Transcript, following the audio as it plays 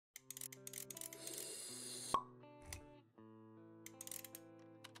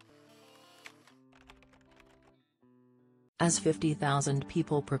as 50,000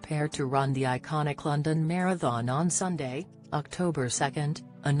 people prepare to run the iconic London Marathon on Sunday, October 2.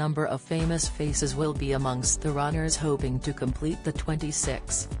 A number of famous faces will be amongst the runners hoping to complete the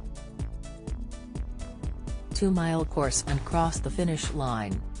 26 2-mile course and cross the finish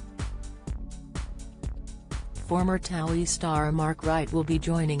line. Former TOWIE star Mark Wright will be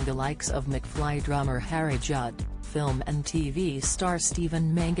joining the likes of McFly drummer Harry Judd, film and TV star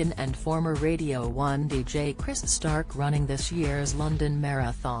Stephen Mangan and former Radio 1 DJ Chris Stark running this year's London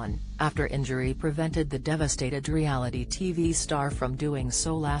Marathon, after injury prevented the devastated reality TV star from doing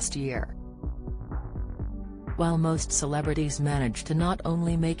so last year. While most celebrities manage to not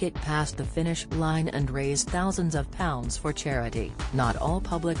only make it past the finish line and raise thousands of pounds for charity, not all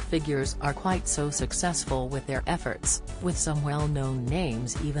public figures are quite so successful with their efforts, with some well-known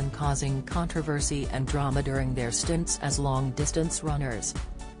names even causing controversy and drama during their stints as long-distance runners.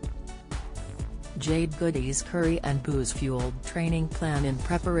 Jade Goody's curry and booze-fueled training plan in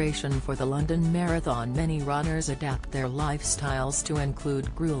preparation for the London Marathon. Many runners adapt their lifestyles to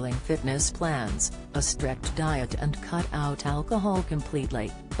include grueling fitness plans, a strict diet and cut out alcohol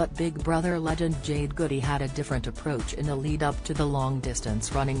completely, but Big Brother legend Jade Goody had a different approach in the lead-up to the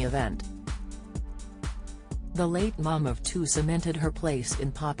long-distance running event. The late mom of two cemented her place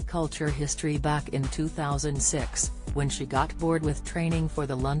in pop culture history back in 2006, when she got bored with training for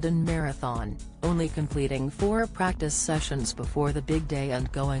the London Marathon, only completing 4 practice sessions before the big day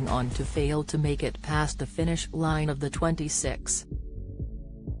and going on to fail to make it past the finish line of the 26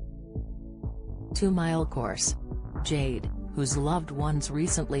 2-mile course. Jade, whose loved ones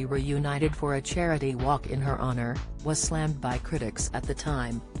recently reunited for a charity walk in her honor, was slammed by critics at the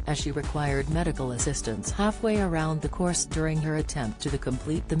time, as she required medical assistance halfway around the course during her attempt to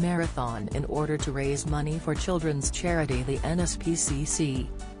complete the marathon in order to raise money for children's charity the NSPCC.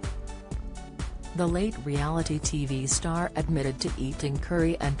 The late reality TV star admitted to eating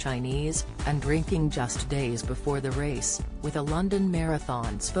curry and Chinese, and drinking just days before the race, with a London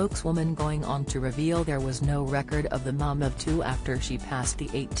Marathon spokeswoman going on to reveal there was no record of the mom of two after she passed the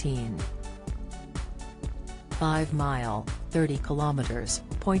 18.5-mile, 30 kilometers,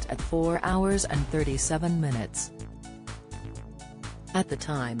 point at 4 hours and 37 minutes. At the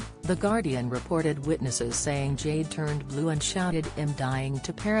time, The Guardian reported witnesses saying Jade turned blue and shouted "I'm dying"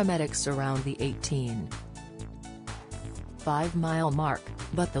 to paramedics around the 18.5-mile mark,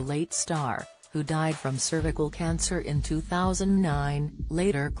 but the late star, who died from cervical cancer in 2009,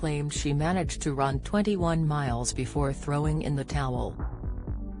 later claimed she managed to run 21 miles before throwing in the towel.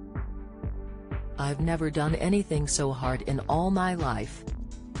 "I've never done anything so hard in all my life.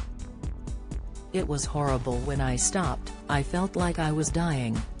 It was horrible when I stopped, I felt like I was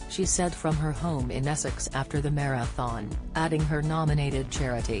dying," she said from her home in Essex after the marathon, adding her nominated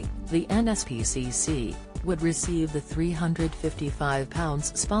charity, the NSPCC, would receive the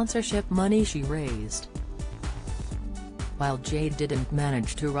 £355 sponsorship money she raised. While Jade didn't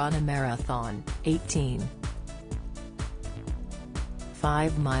manage to run a marathon,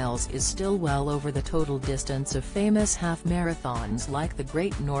 18.5 miles is still well over the total distance of famous half-marathons like the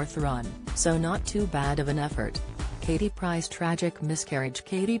Great North Run, so not too bad of an effort. Katie Price tragic miscarriage.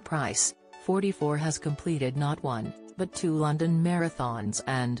 Katie Price, 44, has completed not one, but 2 London marathons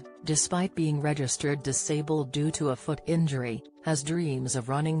and, despite being registered disabled due to a foot injury, has dreams of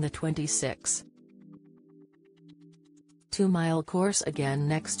running the 26 2-mile course again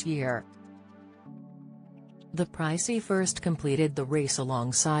next year. The Pricey first completed the race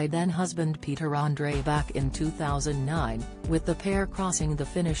alongside then-husband Peter Andre back in 2009, with the pair crossing the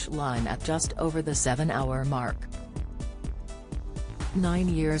finish line at just over the 7-hour mark. 9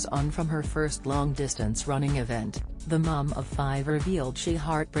 years on from her first long-distance running event, the mom of 5 revealed she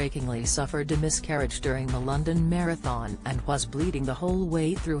heartbreakingly suffered a miscarriage during the London Marathon and was bleeding the whole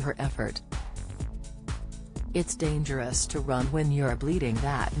way through her effort. "It's dangerous to run when you're bleeding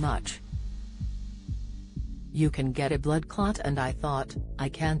that much. You can get a blood clot and I thought, I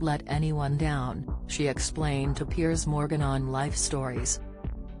can't let anyone down," she explained to Piers Morgan on Life Stories.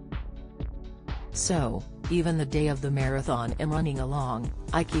 "So, even the day of the marathon I'm running along,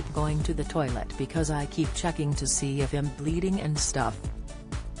 I keep going to the toilet because I keep checking to see if I'm bleeding and stuff.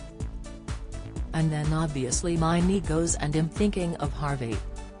 And then obviously my knee goes and I'm thinking of Harvey."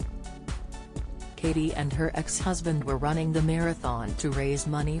 Katie and her ex-husband were running the marathon to raise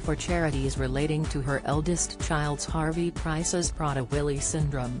money for charities relating to her eldest child's Harvey Price's Prader-Willi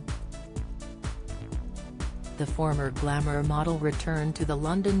syndrome. The former glamour model returned to the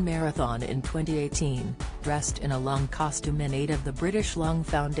London Marathon in 2018, dressed in a lung costume in aid of the British Lung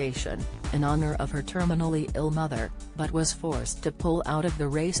Foundation, in honor of her terminally ill mother, but was forced to pull out of the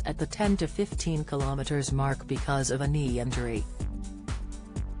race at the 10 to 15 kilometers mark because of a knee injury.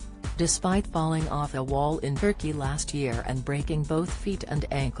 Despite falling off a wall in Turkey last year and breaking both feet and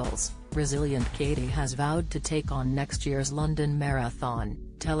ankles, resilient Katie has vowed to take on next year's London Marathon,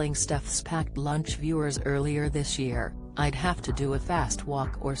 telling Steph's Packed Lunch viewers earlier this year, "I'd have to do a fast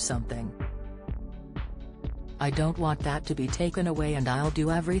walk or something. I don't want that to be taken away and I'll do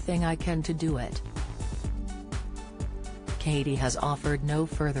everything I can to do it." Katie has offered no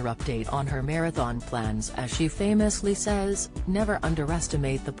further update on her marathon plans as she famously says, "Never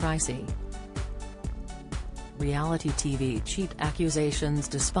underestimate the pricey." Reality TV cheat accusations.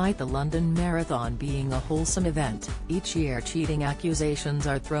 Despite the London Marathon being a wholesome event, each year cheating accusations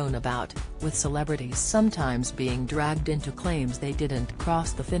are thrown about, with celebrities sometimes being dragged into claims they didn't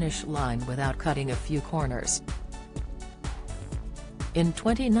cross the finish line without cutting a few corners. In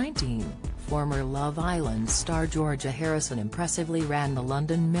 2019, former Love Island star Georgia Harrison impressively ran the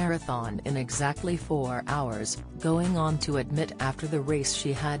London Marathon in exactly 4 hours, going on to admit after the race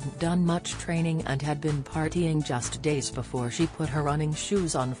she hadn't done much training and had been partying just days before she put her running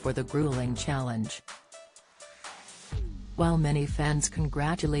shoes on for the grueling challenge. While many fans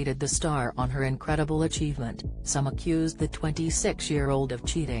congratulated the star on her incredible achievement, some accused the 26-year-old of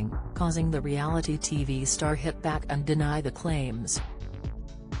cheating, causing the reality TV star hit back and deny the claims.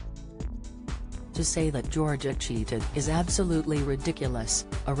 "To say that Georgia cheated is absolutely ridiculous,"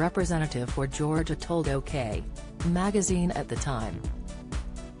 a representative for Georgia told OK! magazine at the time.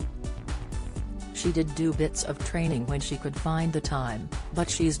 "She did do bits of training when she could find the time, but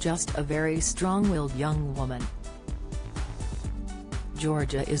she's just a very strong-willed young woman."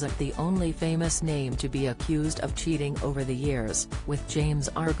 Georgia isn't the only famous name to be accused of cheating over the years, with James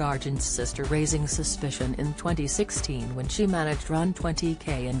Argart's sister raising suspicion in 2016 when she managed to run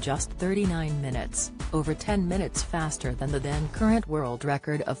 20k in just 39 minutes, over 10 minutes faster than the then-current world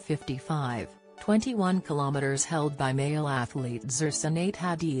record of 55.21 kilometers held by male athlete Zersanate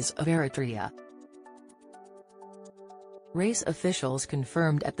Hadiz of Eritrea. Race officials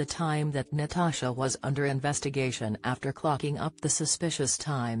confirmed at the time that Natasha was under investigation after clocking up the suspicious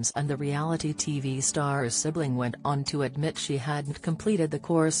times, and the reality TV star's sibling went on to admit she hadn't completed the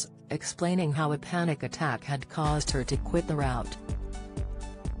course, explaining how a panic attack had caused her to quit the route.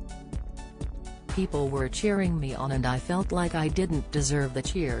 "People were cheering me on and I felt like I didn't deserve the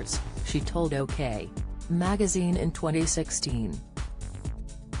cheers," she told OK! magazine in 2016.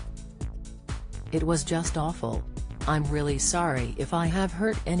 "It was just awful. I'm really sorry if I have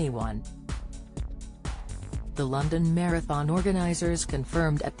hurt anyone." The London Marathon organisers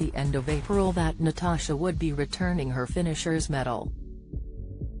confirmed at the end of April that Natasha would be returning her finisher's medal.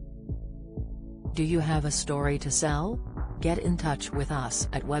 Do you have a story to sell? Get in touch with us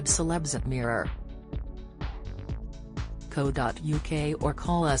at webcelebs@mirror.co.uk or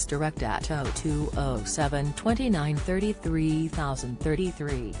call us direct at 0207 29 33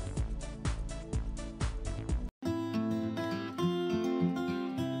 033.